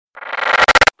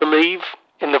Believe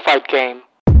in the Fight Game.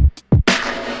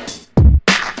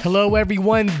 Hello,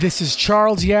 everyone. This is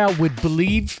Charles Yao with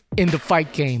Believe in the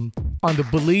Fight Game on the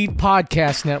Believe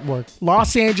Podcast Network,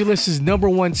 Los Angeles'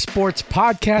 #1 sports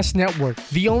podcast network,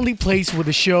 the only place with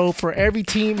a show for every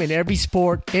team and every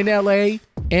sport in LA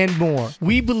and more.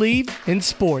 We believe in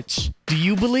sports. Do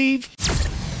you believe?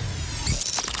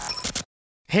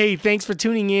 Hey, thanks for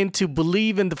tuning in to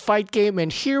Believe in the Fight Game,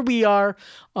 and here we are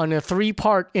on a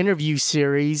 3-part interview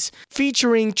series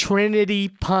featuring Trinity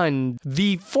Punn,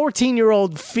 the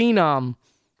 14-year-old phenom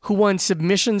who won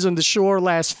Submissions on the Shore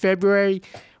last February,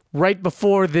 right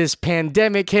before this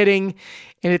pandemic hitting,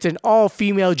 and it's an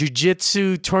all-female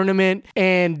jiu-jitsu tournament.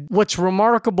 And what's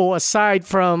remarkable, aside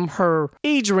from her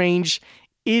age range,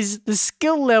 is the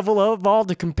skill level of all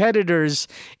the competitors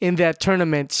in that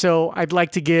tournament. So I'd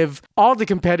like to give all the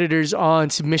competitors on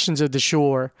Submissions of the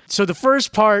Shore. So the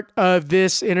first part of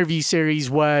this interview series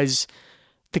was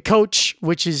the coach,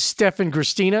 which is Stephan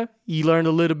Gristina. You learned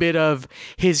a little bit of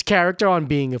his character on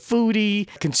being a foodie,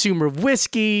 consumer of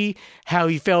whiskey, how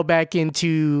he fell back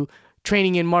into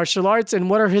training in martial arts, and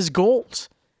what are his goals,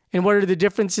 and what are the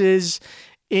differences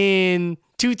in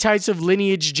two types of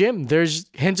lineage gym. There's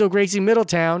Renzo Gracie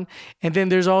Middletown, and then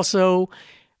there's also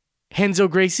Renzo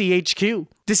Gracie HQ.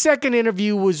 The second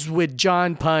interview was with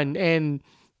John Punn, and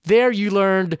there you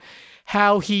learned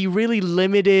how he really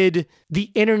limited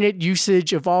the internet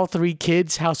usage of all three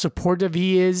kids, how supportive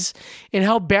he is, and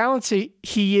how balanced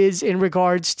he is in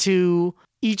regards to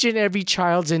each and every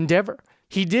child's endeavor.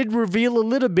 He did reveal a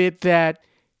little bit that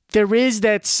there is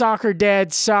that soccer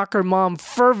dad, soccer mom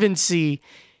fervency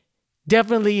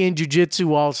definitely in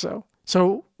jiu-jitsu also.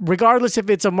 So regardless if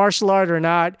it's a martial art or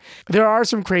not, there are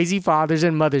some crazy fathers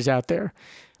and mothers out there.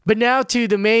 But now to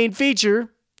the main feature,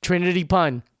 Trinity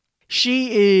Punn.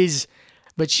 She is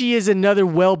another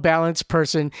well-balanced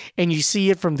person, and you see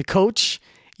it from the coach,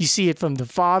 you see it from the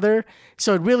father.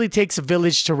 So it really takes a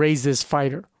village to raise this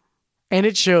fighter. And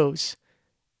it shows.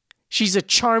 She's a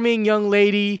charming young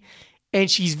lady, and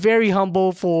she's very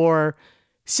humble for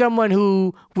someone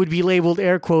who would be labeled,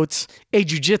 air quotes, a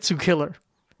jiu-jitsu killer.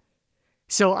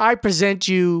 So I present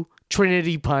you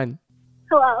Trinity Punn.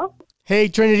 Hello. Hey,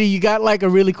 Trinity, you got like a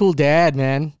really cool dad,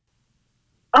 man.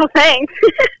 Oh, thanks.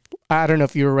 I don't know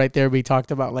if you were right there. We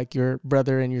talked about like your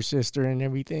brother and your sister and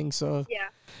everything. So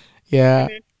yeah.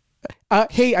 Mm-hmm.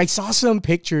 Hey, I saw some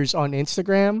pictures on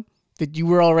Instagram that you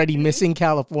were already missing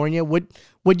California.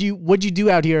 What'd you do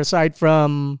out here aside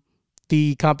from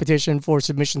the competition for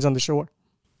Submissions on the Shore?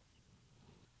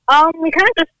 We kind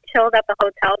of just chilled at the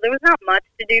hotel. There was not much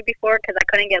to do before because I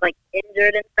couldn't get like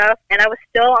injured and stuff, and I was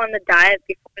still on the diet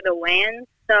before the weigh-in,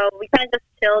 so we kind of just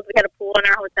chilled. We had a pool in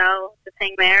our hotel, just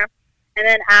hang there, and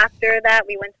then after that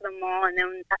we went to the mall, and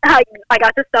then I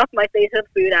got to stuff my face with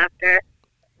food after,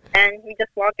 and we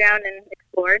just walked around and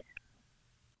explored.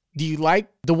 Do you like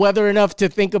the weather enough to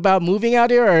think about moving out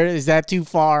here, or is that too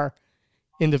far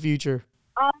in the future?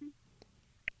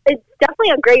 It's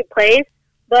definitely a great place.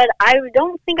 But I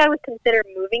don't think I would consider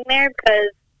moving there because,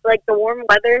 like, the warm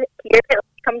weather here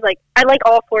comes, like, I like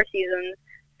all 4 seasons.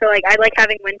 So, like, I like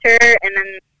having winter and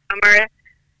then summer.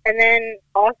 And then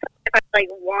also, if I, like,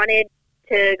 wanted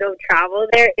to go travel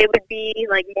there, it would be,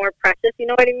 like, more precious, you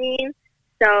know what I mean?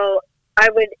 So I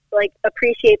would, like,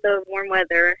 appreciate the warm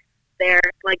weather there,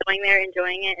 like, going there,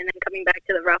 enjoying it, and then coming back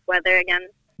to the rough weather again.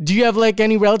 Do you have, like,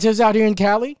 any relatives out here in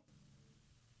Cali?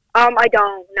 I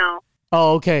don't, no.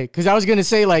 Oh, okay. Because I was going to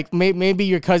say, like, maybe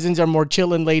your cousins are more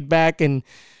chill and laid back, and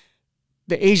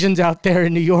the Asians out there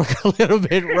in New York are a little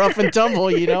bit rough and tumble,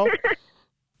 you know?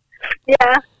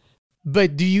 Yeah.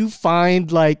 But do you find,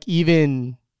 like,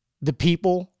 even the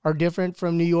people are different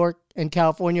from New York and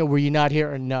California? Were you not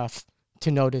here enough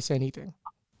to notice anything?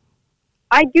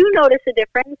 I do notice a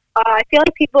difference. I feel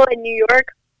like people in New York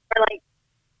are, like,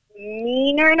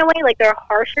 meaner in a way. Like, they're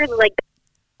harsher, like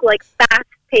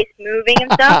fast-paced moving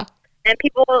and stuff. And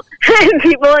people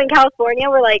in California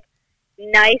were, like,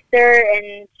 nicer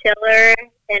and chiller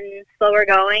and slower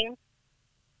going.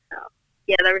 So,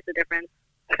 yeah, there was a difference.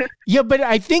 Yeah, but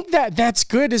I think that's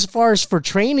good as far as for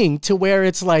training to where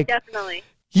it's like... Definitely.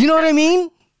 You know what I mean?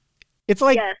 It's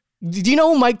like... Yeah. Do you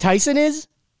know who Mike Tyson is?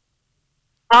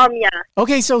 Yeah.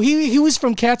 Okay, so he was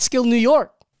from Catskill, New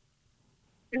York.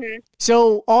 Mm-hmm.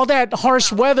 So all that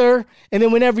harsh weather, and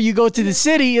then whenever you go to the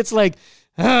city, it's like,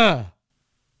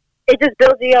 It just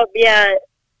builds you up, yeah.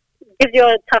 Gives you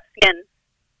a tough skin.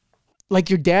 Like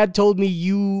your dad told me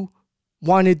you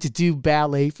wanted to do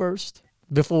ballet first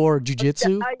before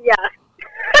jiu-jitsu. Yeah.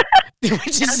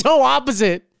 Which is so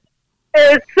opposite.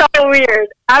 It was so weird.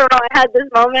 I don't know, I had this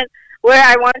moment where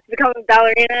I wanted to become a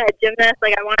ballerina, a gymnast,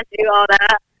 like I wanted to do all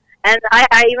that. And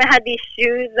I even had these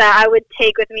shoes that I would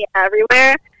take with me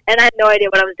everywhere, and I had no idea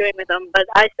what I was doing with them. But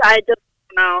I just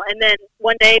don't know. And then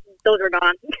one day, those were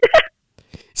gone.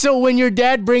 So when your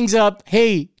dad brings up,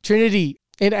 hey, Trinity,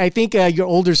 and I think your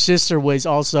older sister was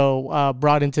also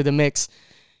brought into the mix.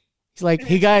 He's like,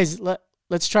 hey, guys,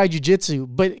 let's try jiu-jitsu.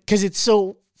 But because it's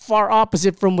so far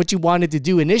opposite from what you wanted to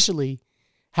do initially,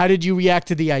 how did you react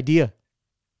to the idea?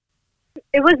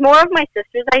 It was more of my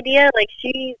sister's idea. Like,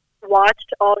 she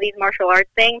watched all these martial arts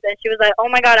things, and she was like, oh,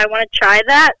 my God, I want to try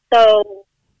that. So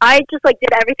I just, like,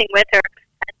 did everything with her.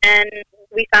 And then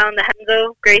we found the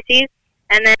Renzo Gracie's,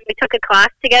 and then we took a class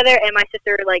together, and my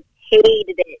sister, like,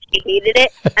 hated it. She hated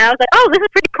it. And I was like, oh, this is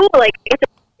pretty cool. Like, I get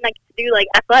to do, like,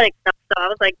 athletic stuff. So I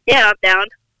was like, yeah, I'm down.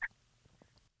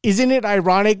 Isn't it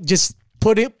ironic just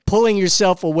pulling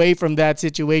yourself away from that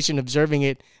situation, observing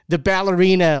it? The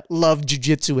ballerina loved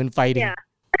jiu-jitsu and fighting. Yeah.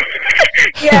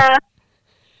 Yeah.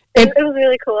 It was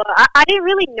really cool. I didn't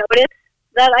really notice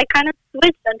that I kind of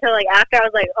switched until, like, after I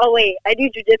was like, oh, wait, I do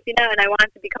jiu-jitsu now, and I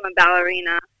wanted to become a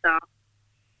ballerina, so.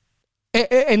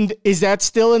 And is that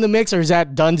still in the mix, or is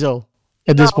that donezo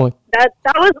at this point? That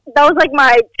was like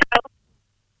my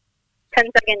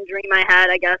 10-second dream I had,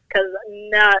 I guess, because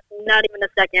not even a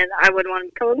second I would want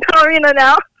to become a ballerina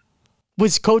now.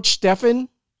 Was Coach Stefan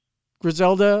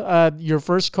Griselda your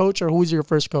first coach, or who was your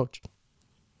first coach?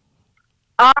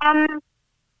 I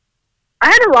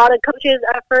had a lot of coaches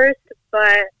at first,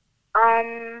 but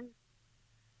I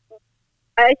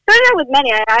started out with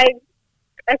many.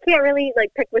 I can't really,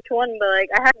 like, pick which one, but, like,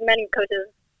 I had many coaches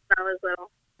when I was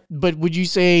little. But would you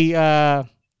say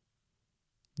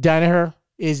Danaher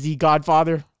is the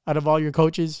godfather out of all your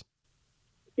coaches?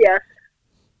 Yes.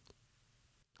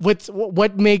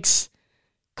 What makes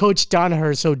Coach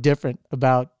Danaher so different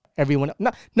about everyone?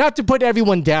 Not to put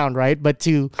everyone down, right? But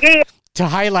to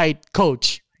highlight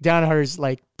Coach Danaher's,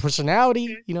 like,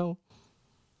 personality, you know?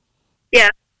 Yeah.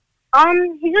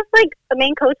 He's just, like, a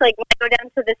main coach. Like, when I go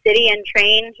down to the city and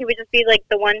train, he would just be, like,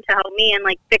 the one to help me and,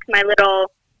 like, fix my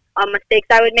little mistakes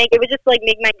I would make. It would just, like,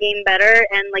 make my game better.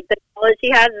 And, like, the knowledge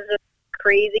he has is just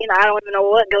crazy. And I don't even know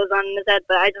what goes on in his head,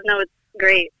 but I just know it's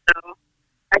great. So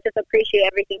I just appreciate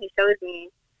everything he shows me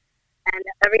and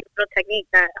every little technique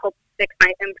that helps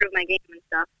improve my game and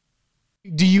stuff.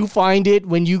 Do you find it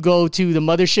when you go to the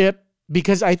mothership?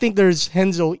 Because I think there's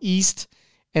Renzo East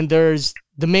and there's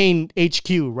the main HQ,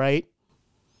 right?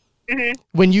 Mm-hmm.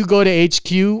 When you go to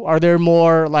HQ, are there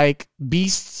more, like,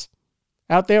 beasts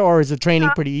out there, or is the training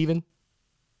pretty even?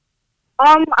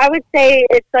 I would say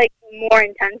it's, like, more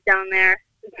intense down there.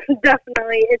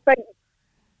 Definitely. It's, like,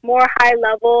 more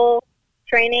high-level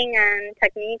training and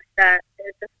techniques that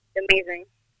is just amazing.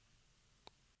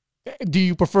 Do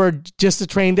you prefer just to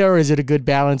train there, or is it a good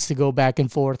balance to go back and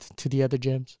forth to the other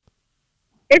gyms?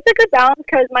 It's a good balance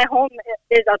because my home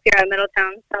is up here at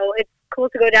Middletown, so it's cool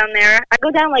to go down there. I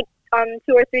go down, like, 2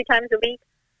 or 3 times a week,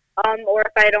 or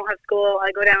if I don't have school,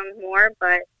 I go down more,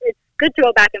 but it's good to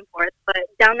go back and forth, but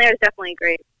down there is definitely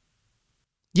great.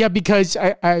 Yeah, because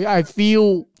I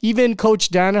feel even Coach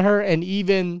Danaher and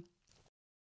even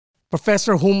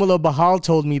Professor Humula Bahal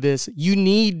told me this, you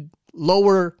need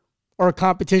lower or a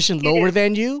competition lower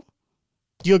than you.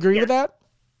 Do you agree with that?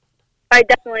 I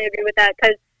definitely agree with that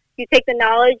because you take the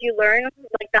knowledge you learn,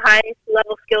 like the highest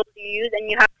level skills you use,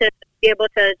 and you have to be able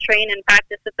to train and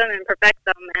practice with them and perfect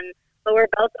them. And lower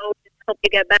belts always help you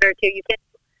get better too. You can't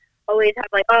always have,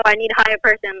 like, oh, I need a higher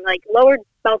person. Like, lower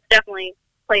belts definitely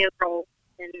play a role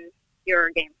in your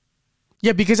game.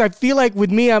 Yeah, because I feel like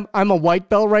with me, I'm a white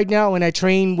belt right now, and I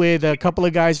train with a couple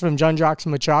of guys from John Jacques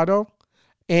Machado,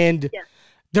 and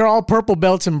they're all purple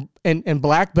belts and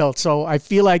black belts. So I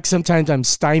feel like sometimes I'm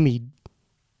stymied.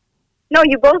 No,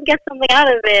 you both get something out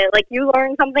of it. Like, you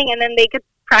learn something, and then they could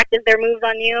practice their moves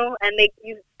on you, and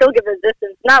you still give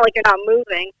resistance. Not like you're not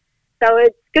moving. So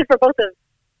it's good for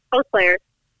both players.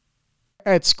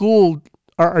 At school,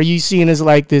 are you seen as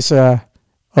like this, oh,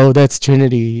 that's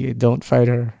Trinity, don't fight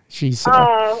her. She's,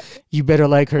 you better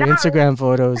like her Instagram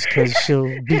photos because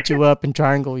she'll beat you up and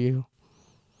triangle you.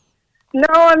 No,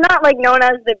 I'm not, like, known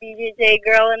as the BJJ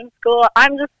girl in school.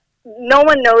 No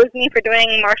one knows me for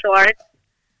doing martial arts.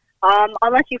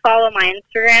 Unless you follow my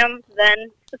Instagram, then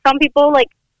some people, like,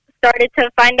 started to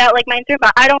find out, like, my Instagram,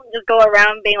 but I don't just go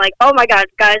around being like, oh my God,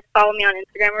 guys, follow me on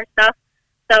Instagram or stuff.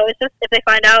 So it's just, if they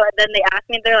find out and then they ask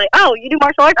me, they're like, oh, you do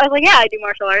martial arts? I was like, yeah, I do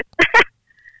martial arts.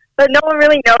 But no one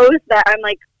really knows that I'm,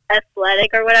 like,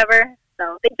 athletic or whatever.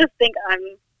 So they just think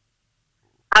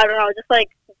I don't know, just, like,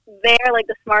 they're, like,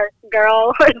 the smart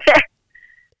girl or there.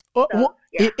 So,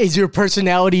 is your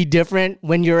personality different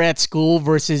when you're at school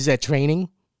versus at training?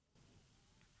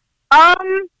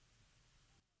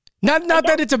 Not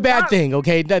that it's a bad thing,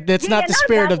 okay? That's not the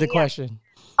spirit of the question.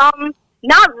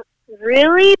 Not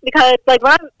really, because like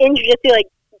when I'm in jiu-jitsu, like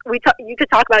you could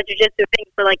talk about jiu-jitsu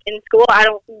things, but like in school, I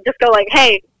don't just go like,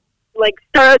 hey, like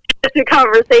start a jiu-jitsu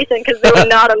conversation because they would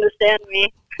not understand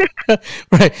me.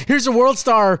 Right. Here's a World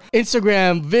Star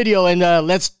Instagram video, and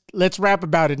let's rap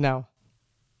about it now.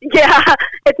 Yeah,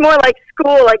 it's more like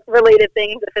school, like related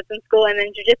things if it's in school, and then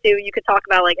jiu-jitsu, you could talk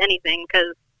about like anything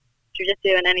because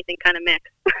jiu-jitsu and anything kind of mix.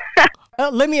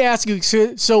 Let me ask you.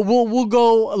 So we'll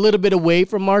go a little bit away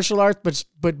from martial arts,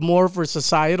 but more for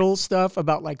societal stuff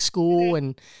about like school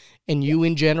and you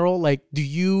in general. Like, do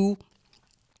you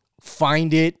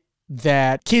find it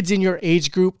that kids in your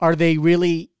age group, are they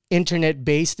really internet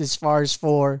based as far as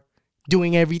for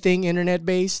doing everything internet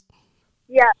based?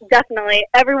 Yeah, definitely.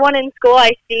 Everyone in school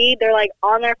I see, they're like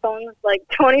on their phones like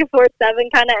 24/7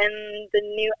 kind of, and the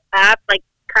new app like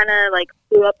kind of like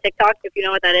blew up TikTok, if you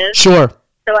know what that is. Sure.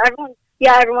 So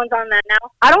everyone's on that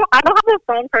now. I don't have a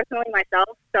phone personally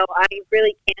myself, so I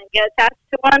really can't get attached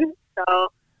to one. So.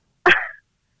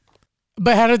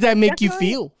 But how does that make you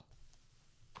feel?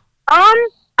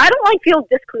 I don't like feel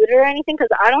discluded or anything because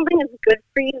I don't think it's good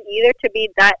for you either to be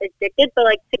that addicted. But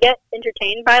like to get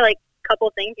entertained by like a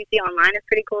couple things you see online is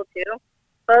pretty cool too.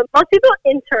 But most people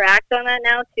interact on that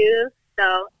now too,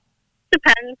 so it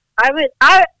depends.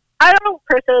 I don't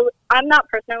personally. I'm not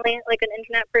personally like an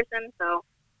internet person, so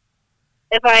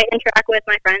if I interact with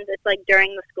my friends, it's like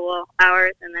during the school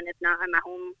hours, and then if not, I'm at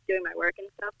home doing my work and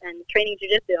stuff and training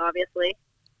jiu-jitsu, obviously.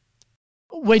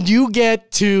 When you get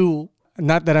to,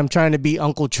 not that I'm trying to be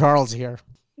Uncle Charles here.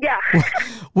 Yeah.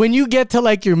 When you get to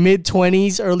like your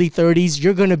mid-20s, early 30s,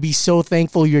 you're going to be so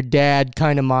thankful your dad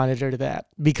kind of monitored that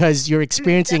because you're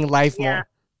experiencing life more.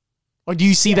 Or do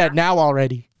you see that now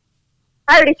already?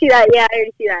 I already see that. Yeah, I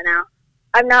already see that now.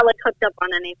 I'm not like hooked up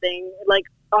on anything like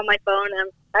on my phone, and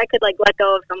I could like let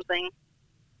go of something.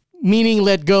 Meaning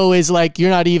let go is like you're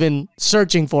not even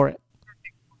searching for it.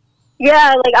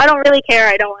 Yeah, like I don't really care.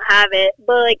 I don't have it,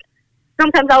 but like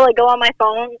sometimes I'll like go on my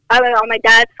phone, on my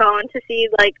dad's phone to see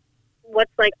like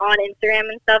what's like on Instagram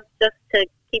and stuff, just to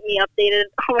keep me updated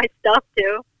on my stuff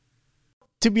too.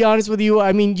 To be honest with you,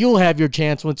 I mean, you'll have your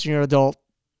chance once you're an adult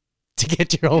to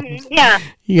get your own,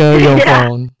 your own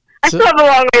phone. I still have a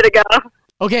long way to go.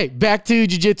 Okay, back to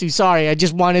jiu-jitsu. Sorry, I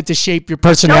just wanted to shape your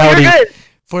personality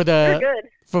for the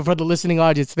for the listening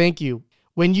audience. Thank you.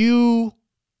 When you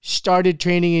started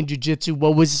training in jiu-jitsu,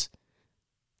 what was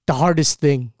the hardest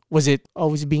thing? Was it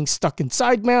always being stuck in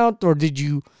side mount, or did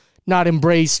you not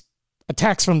embrace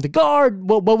attacks from the guard?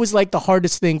 What was like the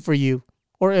hardest thing for you?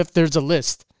 Or if there's a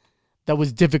list that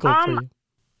was difficult for you?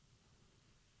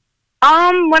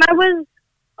 When I was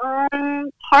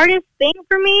hardest thing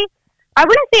for me, I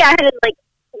wouldn't say I had like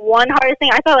one hardest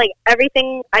thing. I felt like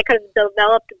everything I could have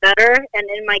developed better and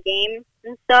in my game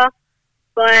and stuff.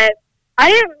 But I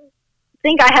didn't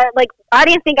think I had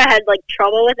like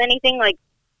trouble with anything like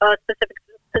a specific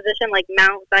position like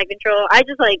mount, side control. I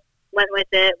just like went with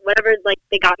it. Whatever like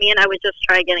they got me in, I would just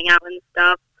try getting out and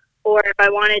stuff. Or if I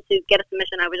wanted to get a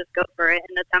submission, I would just go for it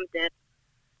and attempt it.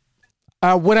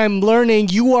 What I'm learning,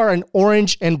 you are an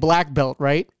orange and black belt,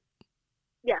 right?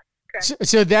 Yeah, correct.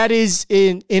 So that is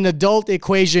in adult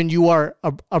equation, you are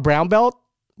a brown belt?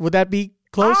 Would that be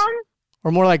close?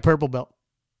 Or more like purple belt?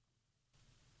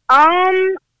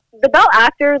 The belt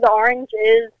after the orange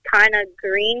is kind of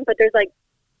green, but there's like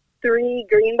 3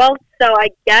 green belts, so I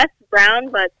guess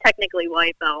brown, but technically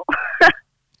white belt.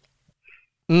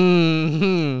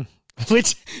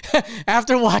 Which,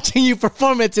 after watching you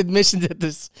perform at admissions at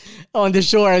this on the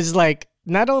shore, I was like,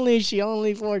 not only is she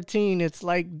only 14, it's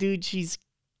like, dude, she's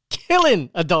killing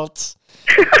adults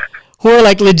who are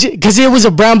like legit, because it was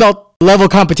a brown belt level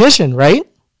competition, right?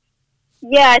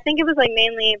 Yeah, I think it was like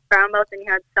mainly brown belts, and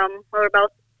you had some lower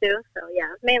belts too. So yeah,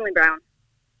 it was mainly brown.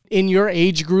 In your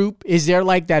age group, is there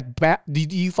like that? Do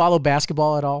you follow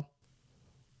basketball at all?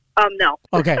 No.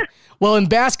 Okay. Well, in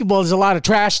basketball, there's a lot of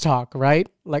trash talk, right?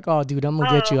 Like, oh, dude, I'm gonna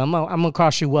get you. I'm gonna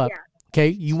cross you up. Yeah. Okay,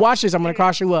 you watch this. I'm gonna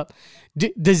cross you up.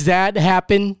 Does that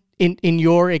happen in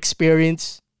your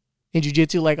experience in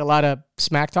jiu-jitsu? Like a lot of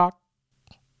smack talk?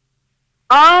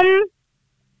 I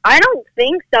don't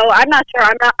think so. I'm not sure.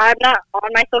 I'm not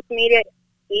on my social media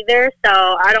either, so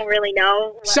I don't really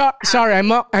know. Sorry,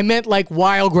 I meant like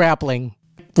while grappling,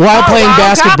 while playing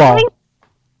basketball. Grappling?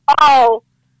 Oh.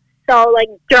 So, like,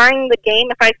 during the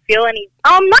game, if I feel any...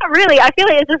 not really. I feel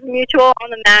like it's just mutual on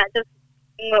the mat, just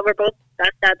what we're both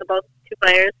best at, the both two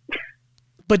players.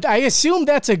 But I assume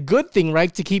that's a good thing,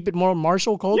 right, to keep it more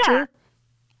martial culture?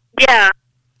 Yeah.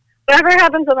 Whatever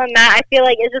happens on the mat, I feel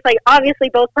like it's just, like, obviously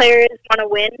both players want to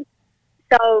win.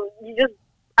 So,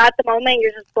 at the moment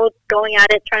you're just both going at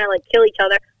it, trying to like kill each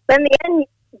other. But in the end,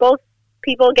 both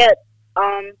people get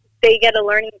they get a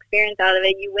learning experience out of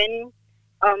it. You win,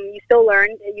 you still learn.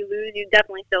 You lose, you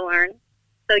definitely still learn.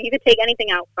 So you could take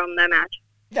anything out from that match.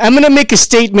 I'm going to make a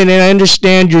statement, and I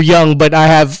understand you're young, but I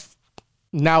have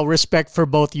now respect for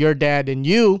both your dad and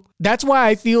you. That's why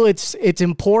I feel it's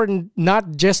important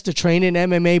not just to train in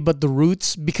MMA, but the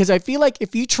roots, because I feel like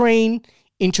if you train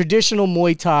in traditional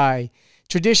Muay Thai,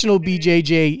 traditional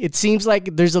BJJ, it seems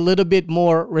like there's a little bit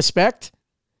more respect.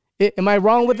 Am I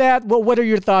wrong with that? What are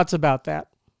your thoughts about that?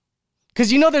 Because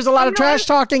there's a lot of trash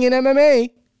talking in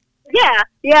MMA. Yeah,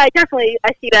 definitely.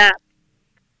 I see that.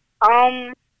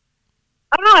 I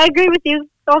don't know. I agree with you.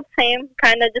 It's all the same.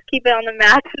 Kind of just keep it on the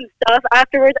mats and stuff.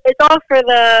 Afterwards, it's all for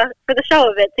the show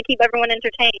of it, to keep everyone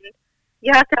entertained.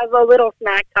 You have to have a little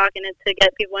smack talk in it to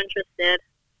get people interested.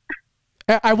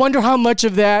 I wonder how much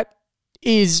of that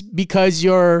is because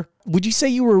would you say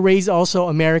you were raised also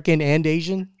American and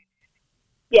Asian?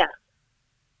 Yeah.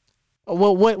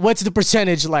 Well, what's the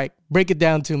percentage like? Break it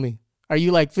down to me. Are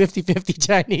you like 50-50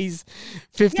 Chinese,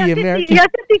 50 American? Yeah,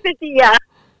 50-50, yeah.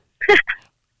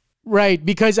 Right,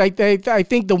 because I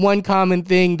think the one common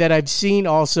thing that I've seen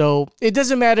also, it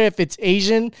doesn't matter if it's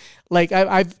Asian. Like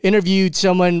I've interviewed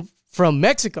someone from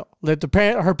Mexico that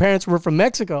her parents were from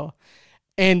Mexico,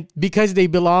 and because they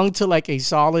belong to like a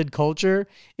solid culture,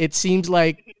 it seems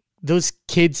like those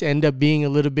kids end up being a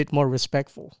little bit more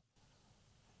respectful.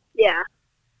 Yeah.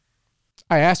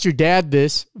 I asked your dad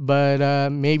this, but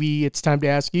maybe it's time to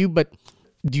ask you. But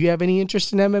do you have any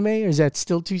interest in MMA, or is that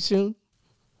still too soon?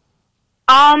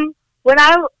 When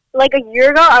like a year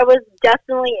ago, I was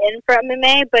definitely in for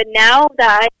MMA, but now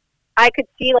that I could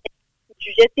see like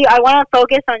jiu-jitsu, I want to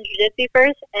focus on jiu-jitsu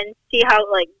first and see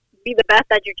how like be the best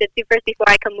at jiu-jitsu first before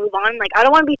I can move on. Like I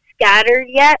don't want to be scattered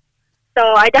yet,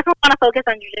 so I definitely want to focus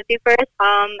on jiu-jitsu first.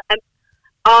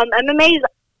 MMA's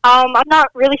I'm not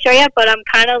really sure yet, but I'm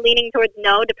kind of leaning towards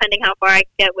no, depending how far I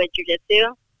get with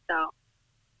jiu-jitsu. So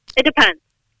it depends.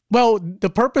 Well, the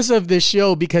purpose of this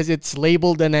show, because it's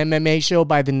labeled an MMA show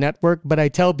by the network, but I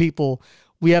tell people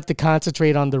we have to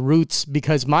concentrate on the roots,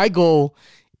 because my goal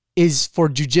is for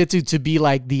jiu-jitsu to be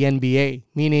like the NBA,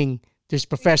 meaning there's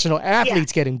professional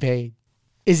athletes getting paid.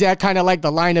 Is that kind of like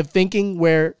the line of thinking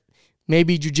where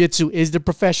maybe jiu-jitsu is the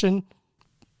profession?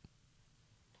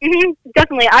 Mm-hmm,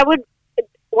 definitely.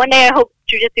 One day I hope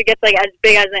jiu-jitsu gets like as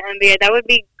big as the NBA. That would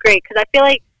be great, because I feel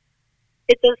like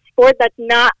it's a sport that's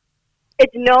not,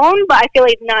 it's known, but I feel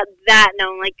like it's not that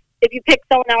known. Like, if you pick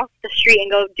someone else off the street and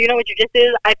go, do you know what jiu-jitsu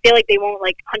is? I feel like they won't,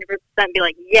 like, 100% be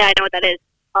like, yeah, I know what that is.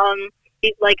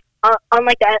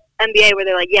 Unlike the NBA where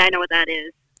they're like, yeah, I know what that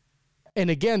is.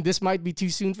 And again, this might be too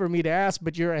soon for me to ask,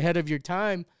 but you're ahead of your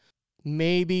time.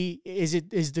 Maybe,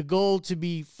 is the goal to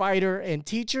be fighter and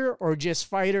teacher, or just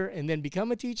fighter and then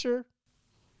become a teacher?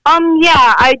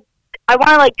 Yeah, I want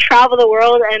to, like, travel the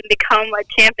world and become a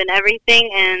champ in everything,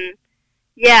 and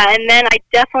yeah, and then I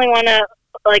definitely want to,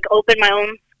 like, open my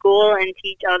own school and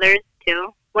teach others, too.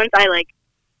 Once I, like,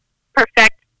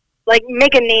 perfect, like,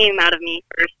 make a name out of me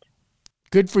first.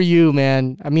 Good for you,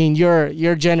 man. I mean,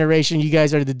 your generation, you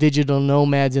guys are the digital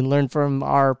nomads and learn from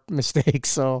our mistakes.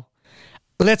 So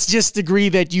let's just agree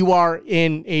that you are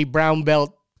in a brown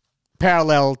belt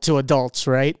parallel to adults,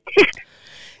 right?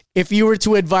 If you were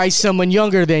to advise someone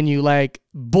younger than you, like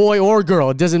boy or girl,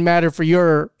 it doesn't matter for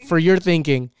your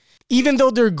thinking, even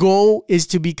though their goal is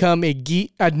to become a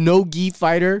no-gi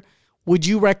fighter, would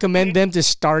you recommend them to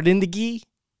start in the gi?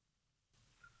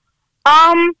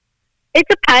 It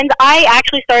depends. I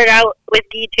actually started out with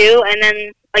gi too, and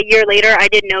then a year later I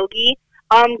did no-gi.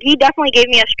 Gi definitely gave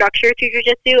me a structure to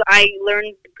jiu-jitsu. I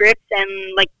learned grips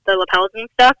and like the lapels and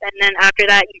stuff, and then after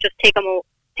that you just take them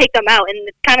out, and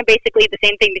it's kind of basically the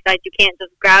same thing, besides you can't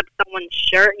just grab someone's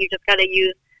shirt. You just got to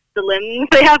use the limbs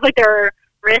they have, like their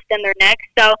wrist and their neck.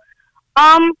 So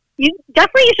you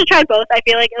should try both. I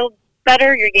feel like it'll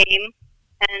better your game,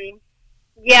 and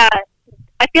yeah,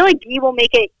 I feel like gi will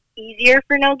make it easier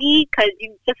for no-gi, because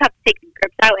you just have to take the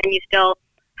grips out and you still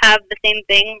have the same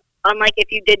thing. Unlike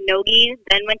if you did no-gi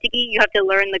then went to gi, you have to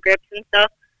learn the grips and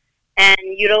stuff and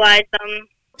utilize them.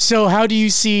 So how do you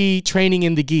see training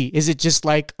in the gi? Is it just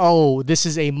like, oh, this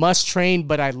is a must train,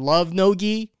 but I love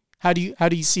no-gi? How do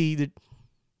you see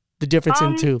the difference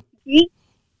in two?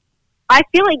 I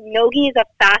feel like no-gi is a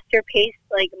faster paced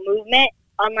like movement.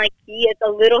 Unlike gi, it's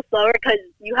a little slower because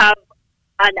you have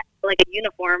a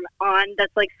uniform on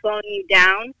that's like slowing you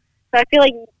down. So I feel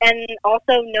like, and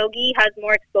also no-gi has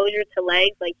more exposure to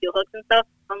legs, like heel hooks and stuff,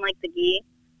 unlike the gi.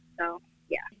 So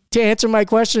yeah. To answer my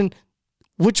question,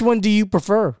 which one do you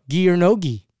prefer, gi or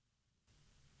no-gi?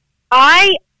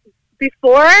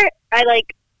 before I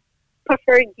like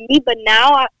preferred gi, but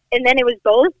now and then it was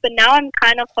both. But now I'm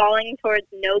kind of falling towards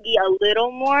no gi a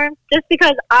little more, just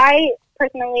because I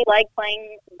personally like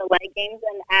playing the leg games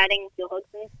and adding heel hooks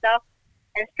and stuff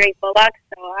and straight bullocks.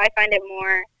 So I find it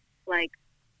more like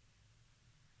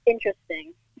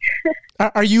interesting.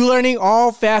 Are you learning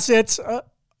all facets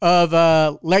of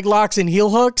leg locks and heel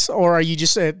hooks, or are you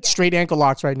just at straight ankle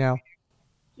locks right now?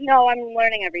 No, I'm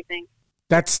learning everything.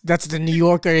 That's the New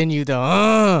Yorker in you,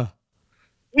 though.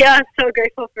 Yeah, I'm so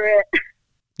grateful for it.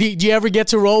 Did you ever get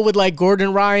to roll with like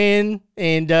Gordon Ryan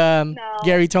and No.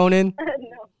 Gary Tonin?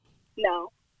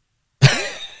 No.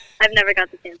 I've never got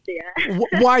the chance to yet.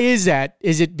 Why is that?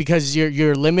 Is it because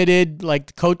you're limited? Like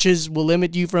the coaches will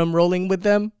limit you from rolling with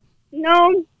them?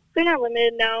 No, they're not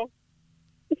limited now.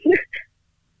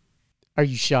 Are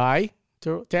you shy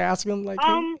to ask them? Like,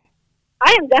 I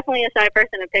am definitely a shy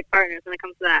person to pick partners when it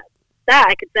comes to that. That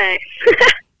I could say.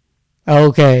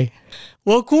 Okay.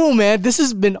 Well, cool, man. This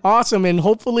has been awesome, and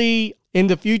hopefully in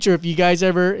the future,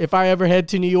 if I ever head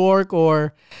to New York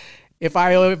or if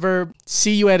I ever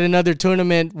see you at another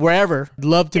tournament wherever, I'd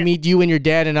love to meet you and your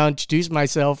dad, and I'll introduce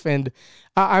myself. And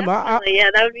yeah,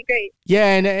 that would be great. Yeah,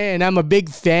 and I'm a big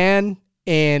fan,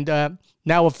 and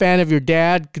now a fan of your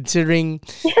dad, considering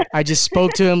I just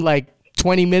spoke to him like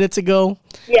 20 minutes ago.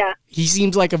 Yeah. He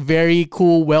seems like a very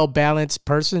cool, well-balanced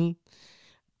person.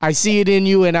 I see it in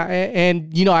you, and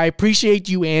I appreciate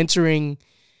you answering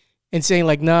and saying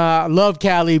like, nah, I love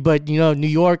Cali, but New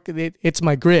York, it's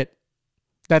my grit.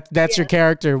 That's your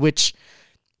character, which,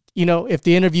 if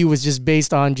the interview was just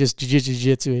based on just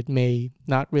jiu-jitsu, it may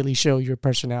not really show your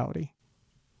personality.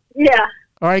 Yeah.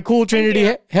 All right, cool,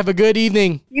 Trinity. Have a good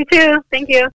evening. You too. Thank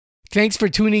you. Thanks for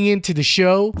tuning in to the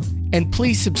show, and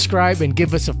please subscribe and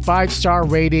give us a 5-star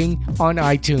rating on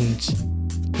iTunes.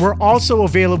 We're also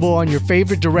available on your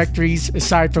favorite directories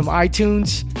aside from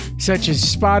iTunes, such as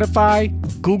Spotify,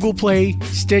 Google Play,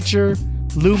 Stitcher,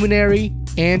 Luminary,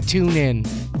 and TuneIn.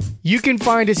 You can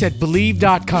find us at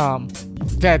Believe.com.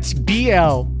 That's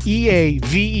BLEAVE.com.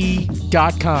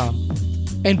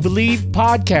 And Believe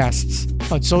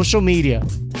Podcasts on social media.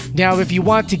 Now, if you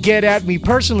want to get at me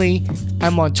personally,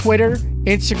 I'm on Twitter,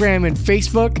 Instagram, and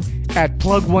Facebook at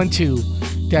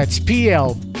Plug12. That's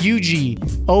PLUGONETWO.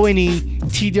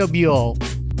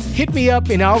 Hit me up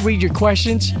and I'll read your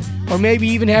questions, or maybe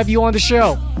even have you on the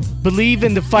show. Believe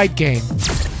in the fight game.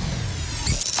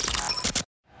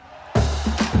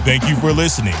 Thank you for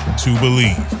listening to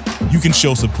Believe. You can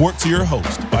show support to your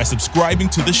host by subscribing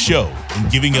to the show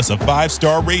and giving us a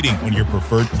 5-star rating on your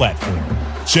preferred platform.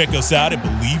 Check us out at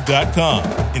Believe.com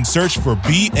and search for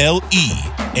BLEAV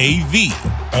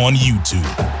on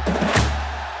YouTube.